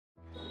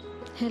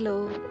Hello,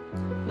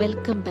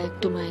 welcome back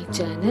to my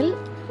channel.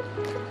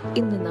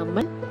 ഇന്ന്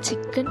നമ്മൾ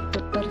chicken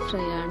pepper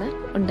fry ആണ്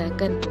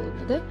ഉണ്ടാക്കാൻ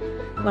പോകുന്നത്.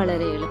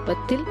 വളരെ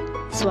എളുപ്പത്തിൽ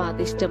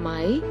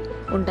സ്വാദിഷ്ടമായി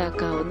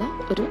ഉണ്ടാക്കാവുന്ന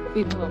ഒരു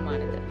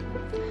വിഭവമാണിത്.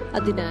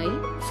 അതിനായി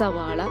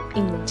സവാള,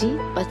 ഇഞ്ചി,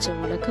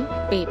 പച്ചമുളക്,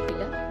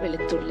 വേപ്പില,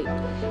 വെളുത്തുള്ളി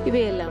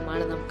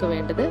ഇവയെല്ലാമാണ് നമുക്ക്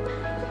വേണ്ടത്.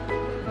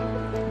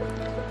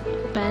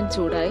 പാൻ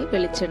ചൂടായി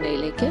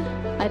വെളിച്ചെണ്ണയിലേക്ക്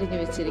അരിഞ്ഞു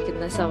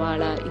വെച്ചിരിക്കുന്ന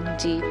സവാള,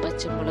 ഇഞ്ചി,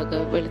 പച്ചമുളക്,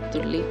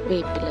 വെളുത്തുള്ളി,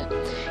 വേപ്പില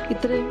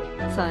ഇത്രയും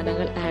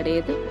സാധനങ്ങൾ ആഡ്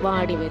ചെയ്ത്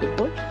വാടി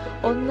വരുമ്പോൾ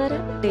 1.5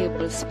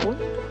 ടേബിൾ സ്പൂൺ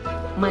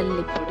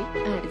മല്ലിപ്പൊടി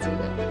ആഡ്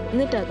ചെയ്യുക.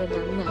 എന്നിട്ട് അത്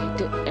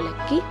നന്നായിട്ട്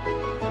ഇളക്കി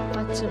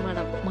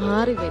പച്ചമണം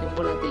മാറി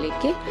വരുമ്പോൾ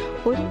അതിലേക്ക്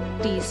 1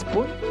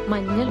 ടീസ്പൂൺ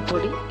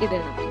മഞ്ഞൾപ്പൊടി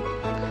ഇടണം.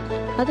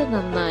 അത്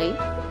നന്നായി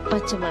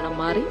പച്ചമണം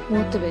മാറി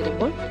മൂത്ത്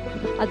വരുമ്പോൾ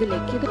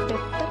അതിലേക്ക്, ഇത്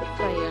പെപ്പർ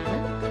ഫ്രൈ ആണ്,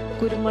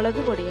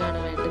 കുരുമുളക് പൊടിയാണ്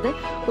വേണ്ടത്.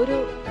 ഒരു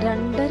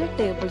 2.5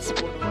 ടേബിൾ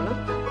സ്പൂണോളം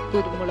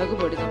കുരുമുളക്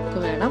പൊടി നമുക്ക്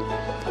വേണം.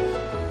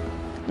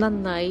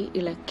 നന്നായി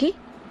ഇളക്കി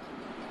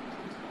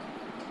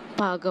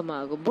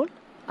പാകമാകുമ്പോൾ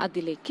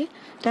അതിലേക്ക്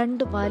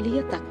 2 വലിയ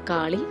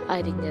തക്കാളി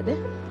അരിഞ്ഞത്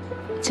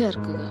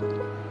ചേർക്കുക.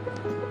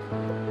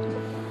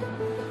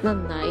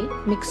 നന്നായി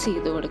മിക്സ്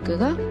ചെയ്ത്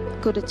കൊടുക്കുക.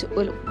 കുറച്ച്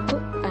ഉപ്പ്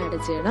ആഡ്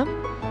ചെയ്യണം.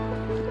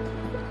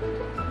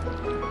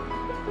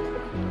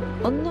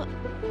 ഒന്ന്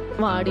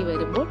വാടി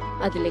വരുമ്പോൾ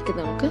അതിലേക്ക്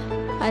നമുക്ക്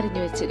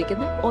അരിഞ്ഞു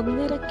വെച്ചിരിക്കുന്ന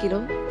 1.5 കിലോ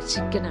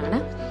ചിക്കനാണ്,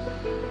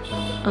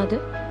 അത്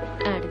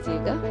ആഡ്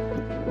ചെയ്യുക.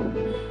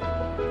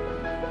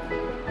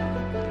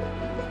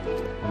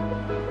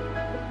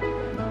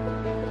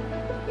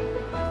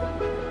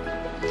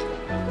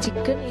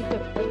 ചിക്കൻ ഈ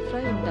പെപ്പർ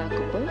ഫ്രൈ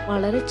ഉണ്ടാക്കുമ്പോൾ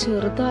വളരെ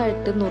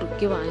ചെറുതായിട്ട്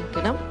നുറുക്കി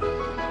വാങ്ങിക്കണം.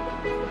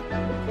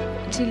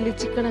 ചില്ലി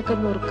ചിക്കനൊക്കെ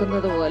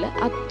നുറുക്കുന്നത് പോലെ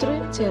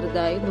അത്രയും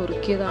ചെറുതായി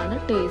നുറുക്കിയതാണ്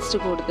ടേസ്റ്റ്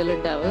കൂടുതൽ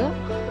ഉണ്ടാവുക.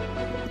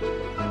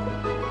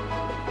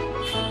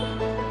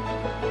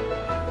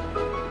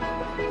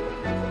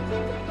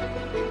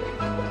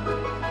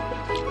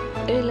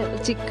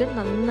 ചിക്കൻ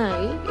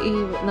നന്നായി ഈ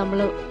നമ്മൾ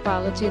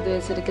പാകം ചെയ്ത്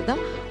വെച്ചിരിക്കുന്ന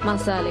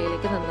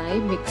മസാലയിലേക്ക് നന്നായി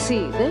മിക്സ്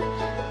ചെയ്ത്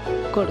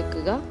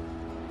കൊടുക്കുക.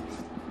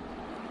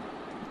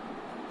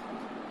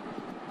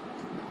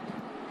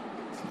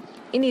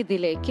 ഇനി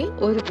ഇതിലേക്ക്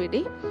ഒരു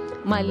പിടി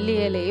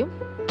മല്ലിയിലയും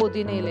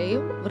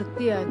പുതിനയിലയും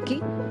വൃത്തിയാക്കി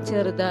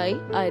ചെറുതായി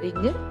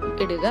അരിഞ്ഞ്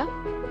ഇടുക.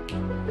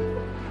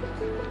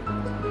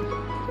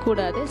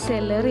 കൂടാതെ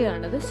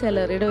സെലറിയാണത്,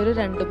 സെലറിയുടെ ഒരു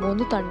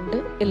 2-3 തണ്ട്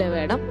ഇല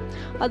വേണം.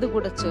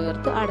 അതുകൂടെ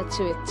ചേർത്ത്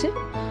അടച്ചു വെച്ച്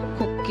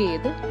കുക്ക്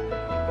ചെയ്ത്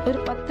ഒരു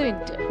 10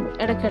 മിനിറ്റ്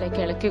ഇടയ്ക്കിടയ്ക്ക്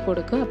ഇളക്കി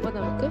കൊടുക്കുക. അപ്പോൾ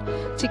നമുക്ക്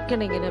ചിക്കൻ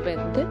ഇങ്ങനെ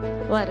വെന്ത്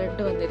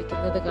വരണ്ട്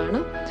വന്നിരിക്കുന്നത്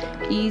കാണാം.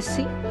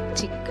 ഈസി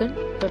ചിക്കൻ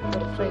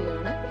പെപ്പർ ഫ്രൈ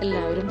ആണ്,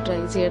 എല്ലാവരും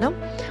ട്രൈ ചെയ്യണം.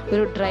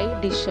 ഒരു ഡ്രൈ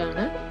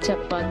ഡിഷാണ്,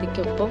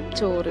 ചപ്പാത്തിക്കൊപ്പം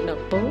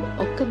ചോറിനൊപ്പവും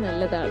ഒക്കെ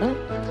നല്ലതാണ്.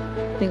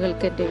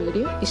 നിങ്ങൾക്ക് എൻ്റെ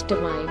വീഡിയോ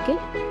ഇഷ്ടമായെങ്കിൽ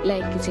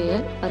ലൈക്ക്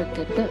ചെയ്യാൻ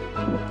മറക്കരുത്.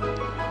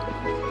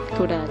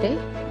 കൂടാതെ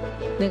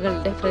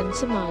നിങ്ങളുടെ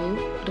ഫ്രണ്ട്സുമായും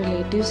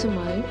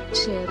റിലേറ്റീവ്സുമായും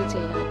ഷെയർ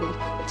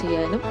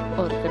ചെയ്യാനും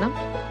ഓർക്കണം.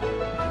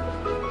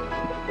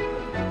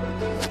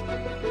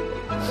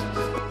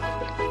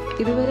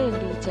 ഇതുവരെ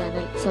എൻ്റെ ഈ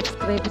ചാനൽ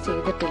സബ്സ്ക്രൈബ്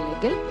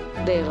ചെയ്തിട്ടില്ലെങ്കിൽ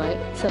ദയവായി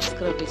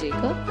സബ്സ്ക്രൈബ്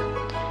ചെയ്യുക.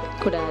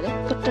 കൂടാതെ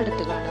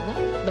തൊട്ടടുത്ത് കാണുന്ന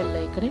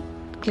ബെല്ലൈക്കണിൽ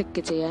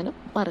ക്ലിക്ക് ചെയ്യാനും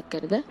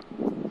മറക്കരുത്.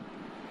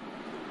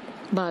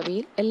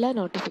 ഭാവിയിൽ എല്ലാ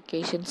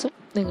നോട്ടിഫിക്കേഷൻസും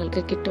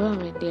നിങ്ങൾക്ക് കിട്ടുവാൻ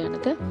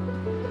വേണ്ടിയാണിത്.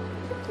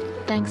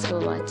 Thanks for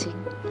watching.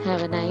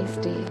 Have a nice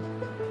day.